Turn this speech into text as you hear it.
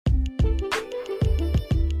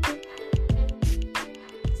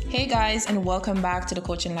Hey guys, and welcome back to the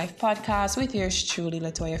Coaching Life Podcast with yours truly,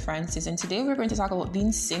 Latoya Francis. And today we're going to talk about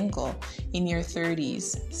being single in your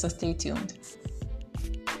 30s. So stay tuned.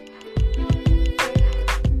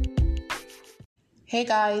 Hey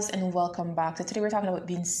guys, and welcome back. So today we're talking about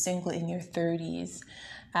being single in your 30s.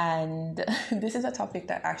 And this is a topic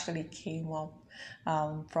that actually came up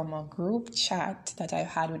from a group chat that I've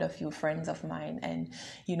had with a few friends of mine. And,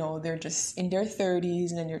 they're just in their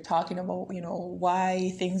 30s and they're talking about,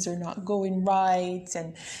 why things are not going right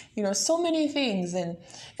and, so many things. And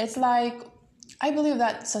it's like, I believe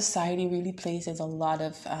that society really places a lot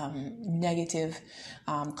of negative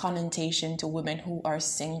connotation to women who are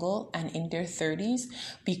single and in their 30s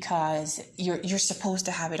because you're supposed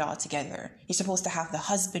to have it all together. You're supposed to have the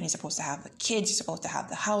husband, you're supposed to have the kids, you're supposed to have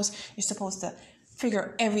the house, you're supposed to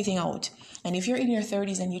figure everything out. And if you're in your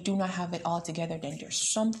 30s and you do not have it all together, then there's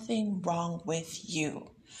something wrong with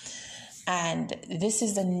you. And this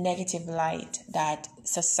is the negative light that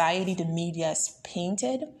society, the media has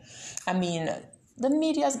painted. I mean, the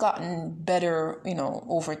media has gotten better,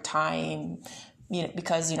 over time,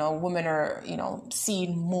 because, women are,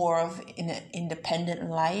 seen more of in an independent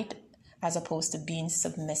light as opposed to being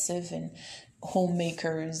submissive and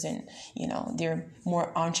homemakers. And, they're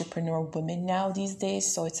more entrepreneur women now these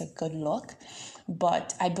days. So it's a good look.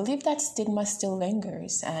 But I believe that stigma still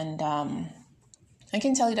lingers. And I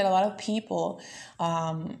can tell you that a lot of people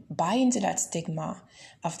buy into that stigma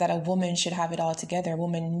of that a woman should have it all together. A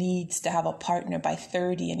woman needs to have a partner by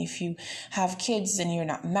 30. And if you have kids and you're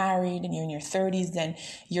not married and you're in your 30s, then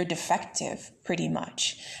you're defective pretty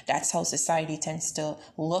much. That's how society tends to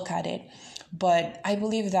look at it. But I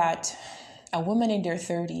believe that a woman in their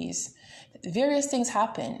 30s, various things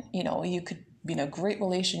happen. You could be in a great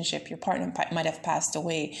relationship, your partner might have passed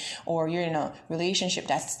away, or you're in a relationship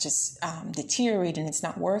that's just deteriorating, it's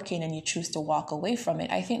not working, and you choose to walk away from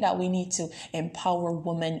it. I think that we need to empower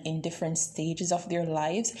women in different stages of their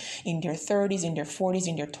lives, in their 30s, in their 40s,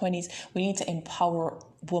 in their 20s. We need to empower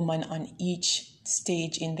women on each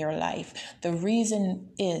stage in their life. The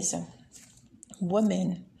reason is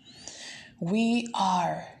women, we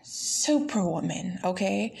are superwoman,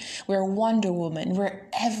 okay? We're Wonder Woman. We're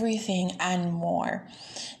everything and more.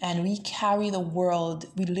 And we carry the world.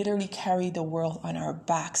 We literally carry the world on our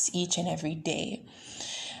backs each and every day.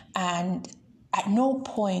 And at no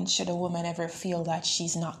point should a woman ever feel that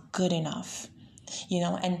she's not good enough.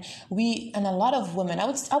 And a lot of women,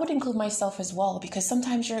 I would include myself as well, because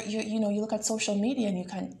sometimes you look at social media and you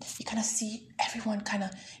kind of see everyone kind of,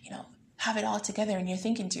 have it all together, and you're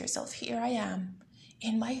thinking to yourself, here I am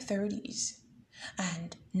in my 30s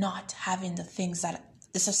and not having the things that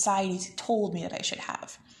the society told me that I should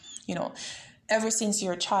have. Ever since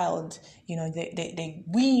you're a child, they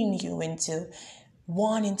wean you into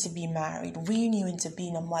wanting to be married, wean you into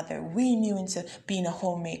being a mother, wean you into being a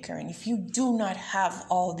homemaker. And if you do not have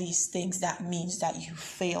all these things, that means that you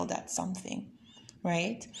failed at something,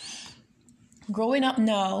 right? Growing up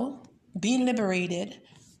now, being liberated,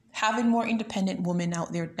 having more independent women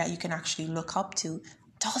out there that you can actually look up to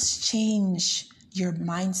does change your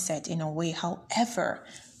mindset in a way. However,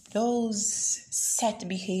 those set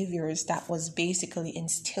behaviors that was basically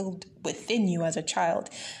instilled within you as a child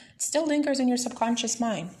still lingers in your subconscious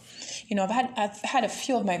mind. I've had a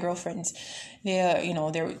few of my girlfriends. They're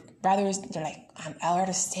like, I'd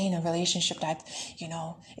rather stay in a relationship that,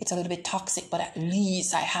 it's a little bit toxic, but at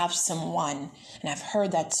least I have someone. And I've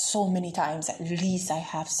heard that so many times, at least I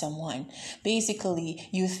have someone. Basically,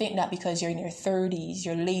 you think that because you're in your 30s,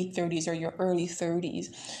 your late 30s or your early 30s,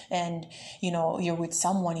 and, you're with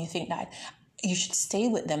someone, you think that you should stay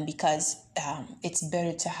with them because it's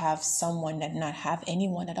better to have someone than not have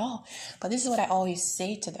anyone at all. But this is what I always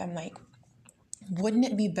say to them, like, wouldn't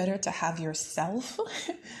it be better to have yourself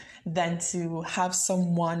than to have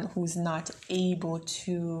someone who's not able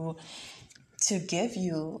to give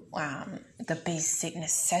you the basic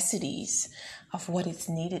necessities of what is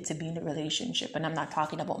needed to be in a relationship? And I'm not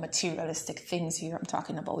talking about materialistic things here. I'm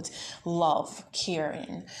talking about love,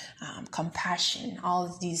 caring, compassion, all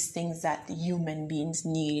of these things that human beings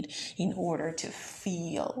need in order to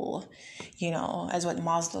feel, as what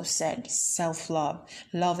Maslow said, self-love,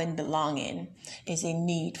 love and belonging is a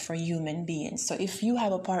need for human beings. So if you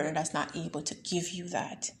have a partner that's not able to give you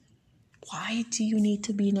that, why do you need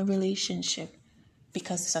to be in a relationship?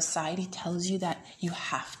 Because society tells you that you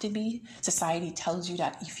have to be. Society tells you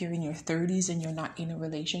that if you're in your 30s and you're not in a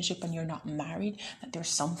relationship and you're not married, that there's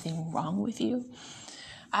something wrong with you.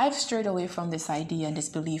 I've strayed away from this idea and this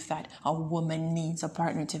belief that a woman needs a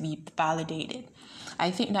partner to be validated.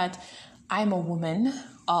 I think that I'm a woman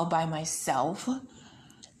all by myself,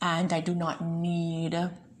 and I do not need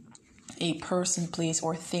a person, place,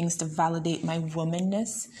 or things to validate my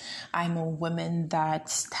womanness. I'm a woman that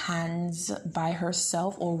stands by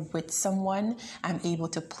herself or with someone. I'm able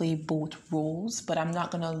to play both roles, but I'm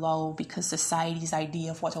not going to allow, because society's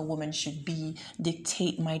idea of what a woman should be,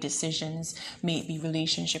 dictate my decisions, may it be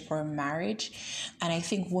relationship or marriage. And I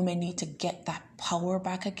think women need to get that power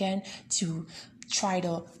back again to try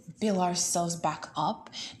to build ourselves back up.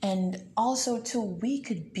 And also too, we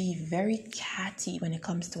could be very catty when it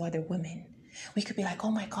comes to other women. We could be like,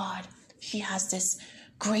 oh my God, she has this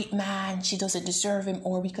great man, she doesn't deserve him.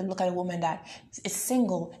 Or we could look at a woman that is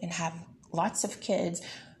single and have lots of kids,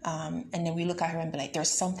 and then we look at her and be like, there's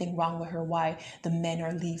something wrong with her, why the men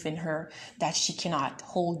are leaving her, that she cannot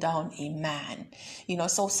hold down a man.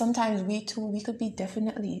 So sometimes we could be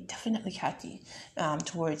definitely catty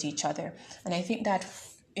towards each other. And I think that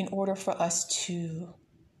in order for us to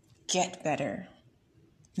get better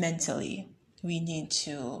mentally, we need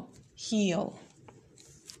to heal.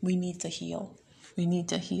 We need to heal.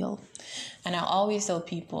 And I always tell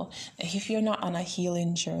people, if you're not on a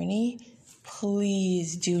healing journey,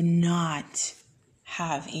 please do not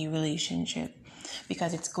have a relationship,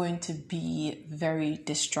 because it's going to be very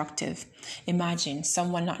destructive. Imagine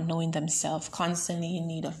someone not knowing themselves, constantly in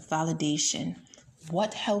need of validation.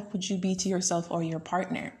 What help would you be to yourself or your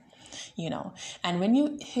partner? And when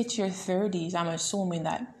you hit your 30s, I'm assuming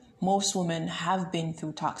that most women have been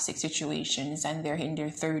through toxic situations and they're in their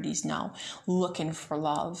 30s now looking for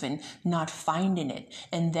love and not finding it,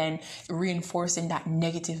 and then reinforcing that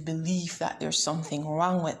negative belief that there's something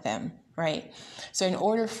wrong with them, right? So in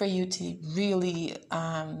order for you to really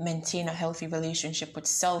maintain a healthy relationship with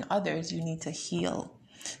self and others, you need to heal.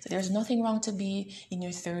 So there's nothing wrong to be in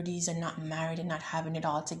your 30s and not married and not having it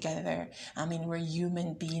all together. I mean, we're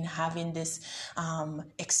human beings having this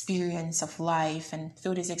experience of life, and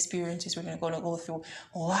through these experiences, we're going to go through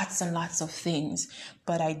lots and lots of things.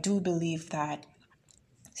 But I do believe that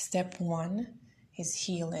step one is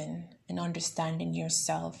healing and understanding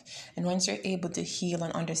yourself. And once you're able to heal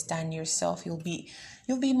and understand yourself, you'll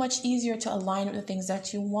be much easier to align with the things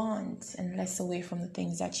that you want and less away from the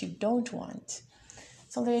things that you don't want.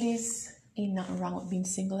 So ladies, ain't nothing wrong with being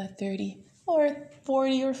single at 30 or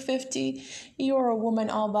 40 or 50. You're a woman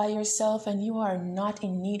all by yourself and you are not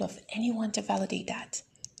in need of anyone to validate that.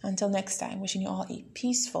 Until next time, wishing you all a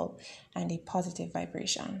peaceful and a positive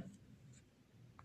vibration.